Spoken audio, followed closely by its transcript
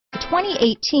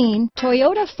2018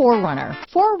 Toyota 4Runner.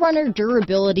 4Runner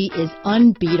durability is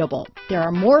unbeatable. There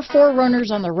are more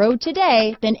 4Runners on the road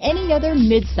today than any other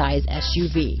midsize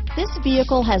SUV. This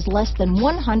vehicle has less than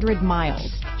 100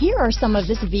 miles. Here are some of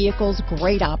this vehicle's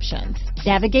great options: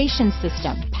 navigation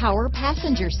system, power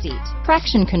passenger seat,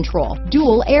 traction control,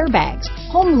 dual airbags,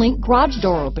 HomeLink garage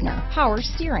door opener, power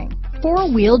steering,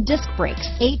 4-wheel disc brakes,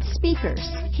 8 speakers,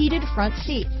 heated front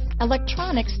seats,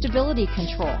 electronic stability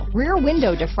control, rear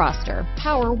window defroster,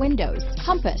 power windows,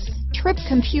 compass, trip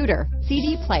computer,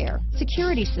 CD player,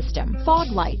 security system, fog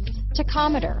lights,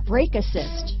 tachometer, brake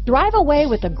assist. Drive away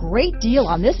with a great deal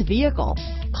on this vehicle.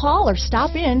 Call or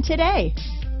stop in today.